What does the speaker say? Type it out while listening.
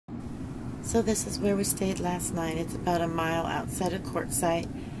So this is where we stayed last night. It's about a mile outside of Quartzsite,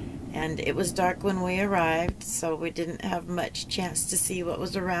 and it was dark when we arrived, so we didn't have much chance to see what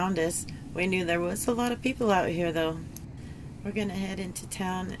was around us. We knew there was a lot of people out here though. We're gonna head into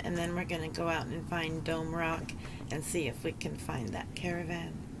town, and then we're gonna go out and find Dome Rock and see if we can find that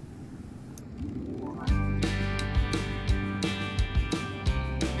caravan.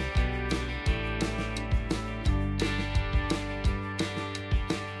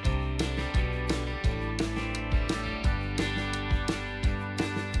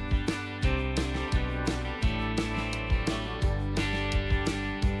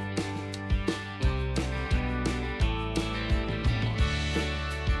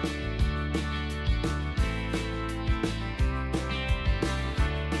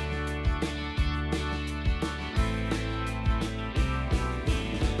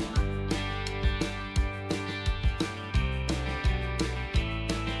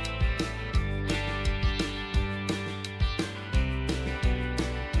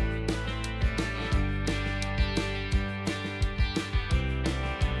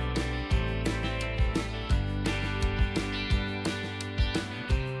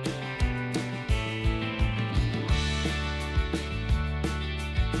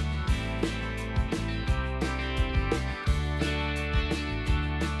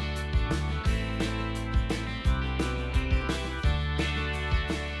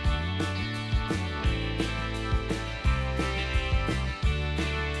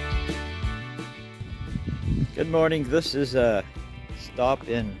 Good morning. This is a stop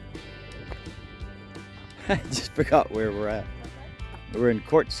in, I just forgot where we're at. We're in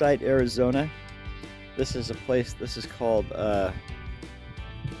Quartzsite, Arizona. This is a place, this is called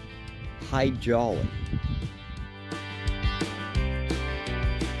High Jolly.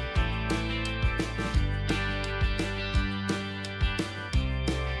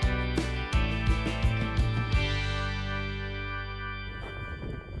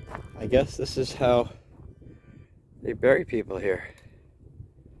 I guess this is how they bury people here.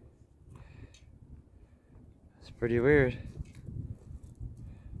 It's pretty weird.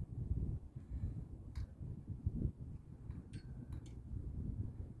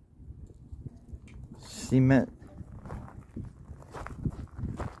 Cement.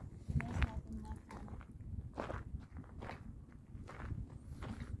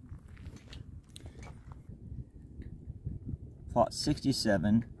 Plot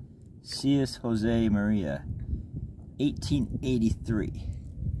 67, Cias Jose Maria. 1883.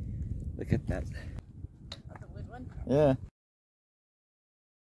 Look at that. The wood one? Yeah.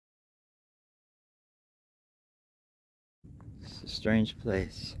 It's a strange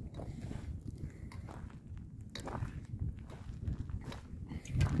place.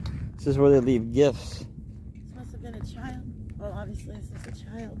 This is where they leave gifts. This must have been a child. Well, obviously this is a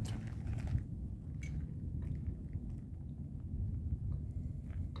child.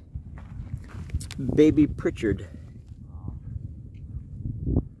 Baby Pritchard.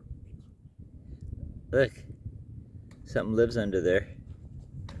 Look, something lives under there.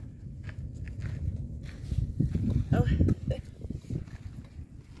 Oh.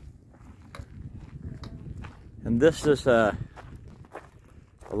 And this is the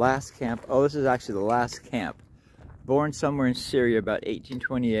last camp. Oh, this is actually the last camp. Born somewhere in Syria about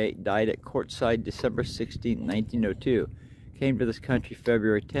 1828, died at Quartzsite December 16, 1902. Came to this country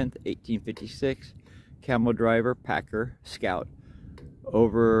February 10th, 1856. Camel driver, packer, scout.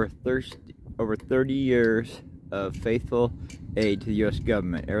 Over 30 years of faithful aid to the U.S.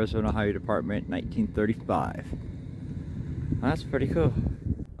 government. Arizona Highway Department, 1935. Well, that's pretty cool.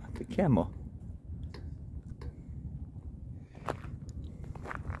 The camel.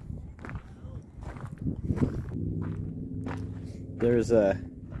 There's a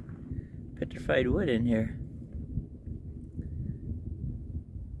petrified wood in here.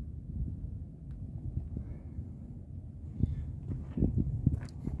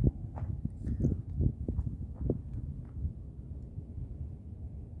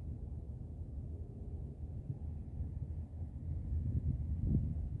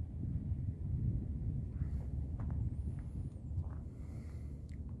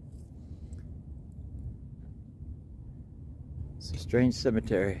 It's a strange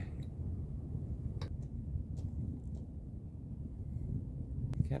cemetery.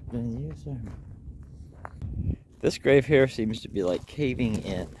 Captain of the U.S. Army. This grave here seems to be like caving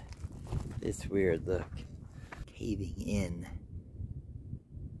in. It's weird, look. Caving in.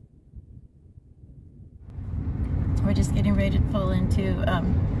 We're just getting ready to pull into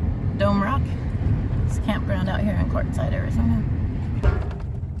Dome Rock. It's a campground out here in Quartzsite, Arizona.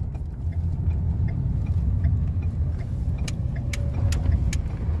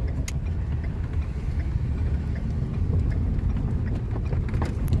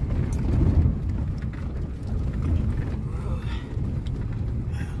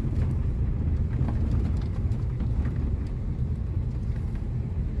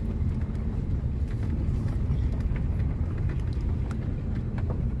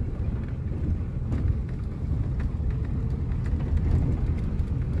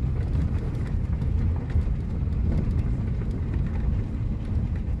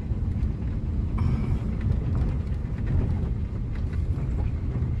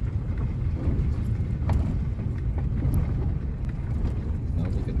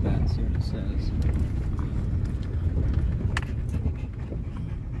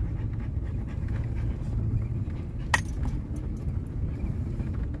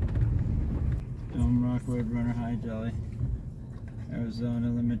 Roadrunner High Jolly. Arizona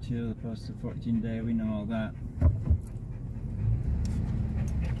limit to the posted 14-day. We know all that.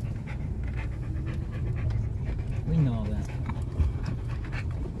 We know all that.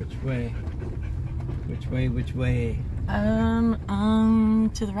 Which way? Which way? Which way?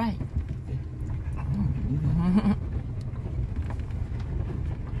 To the right.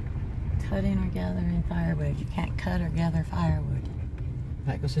 Cutting or gathering firewood. You can't cut or gather firewood.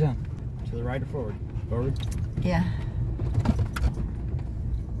 Pat, go sit down. To the right or forward? Forward? Yeah.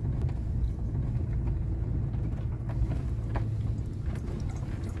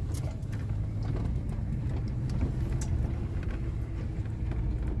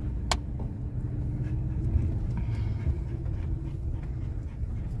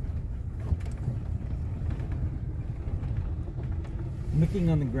 Looking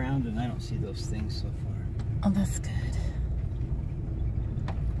on the ground and I don't see those things so far. Oh, that's good.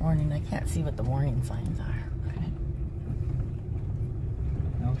 Warning, I can't see what the warning signs are. Okay.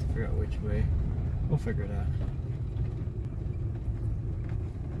 Now I'll have to figure out which way. We'll figure it out.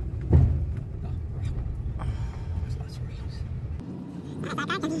 Oh, there's lots of rocks.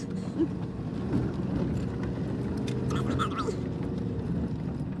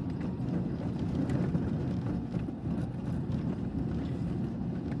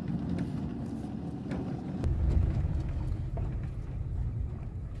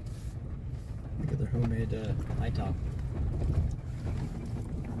 Look at their homemade high top.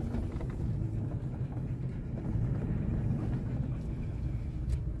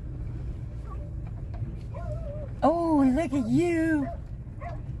 Oh, look at you!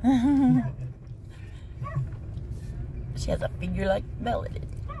 She has a figure like Bella did.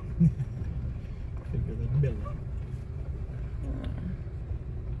 Figure like Bella.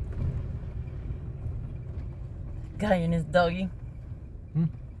 Guy and his doggy Hmm?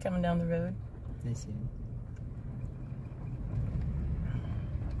 coming down the road. I see him.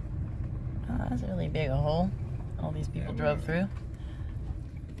 Oh, that's a really big a hole. All these people drove through.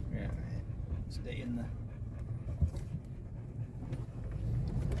 Yeah, right. Stay in the...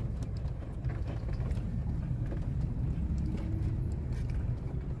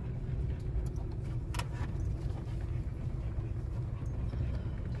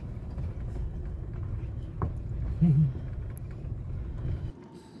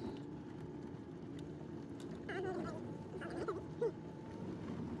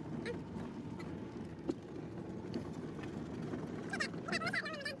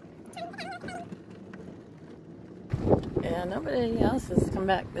 Yeah, nobody else has come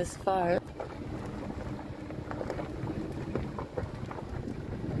back this far.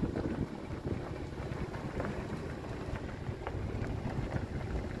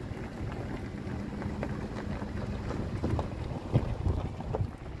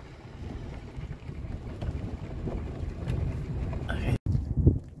 Okay.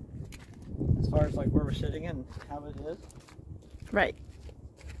 As far as like where we're sitting and how it is. Right.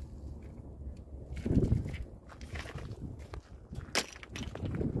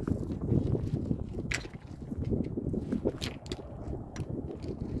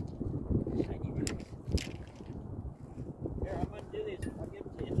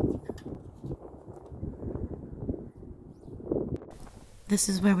 This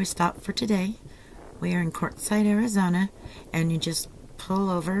is where we stop for today. We are in Quartzsite, Arizona, and you just pull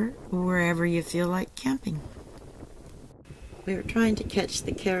over wherever you feel like camping. We were trying to catch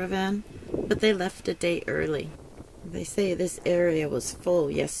the Caravan, but they left a day early. They say this area was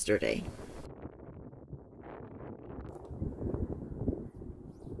full yesterday.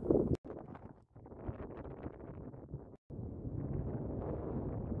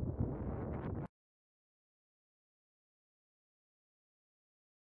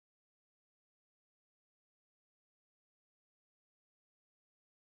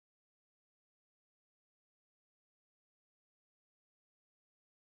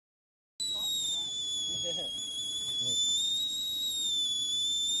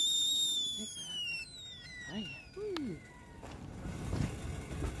 Hi.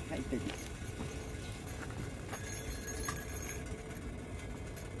 Hi, baby.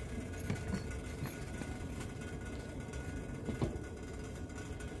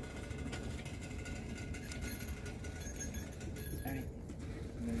 Alright.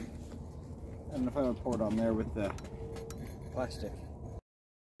 I don't know if I would pour it on there with the plastic.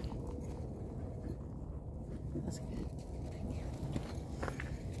 That's good.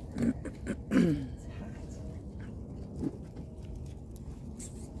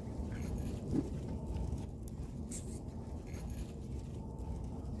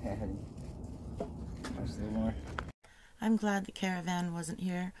 Just a little more. I'm glad the Caravan wasn't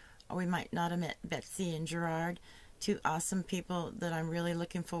here, we might not have met Betsy and Gerard, two awesome people that I'm really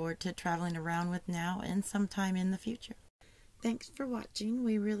looking forward to traveling around with now and sometime in the future. Thanks for watching.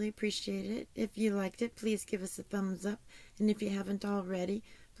 We really appreciate it. If you liked it, please give us a thumbs up. And if you haven't already,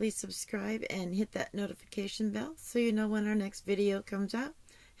 please subscribe and hit that notification bell so you know when our next video comes out.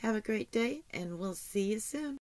 Have a great day, and we'll see you soon.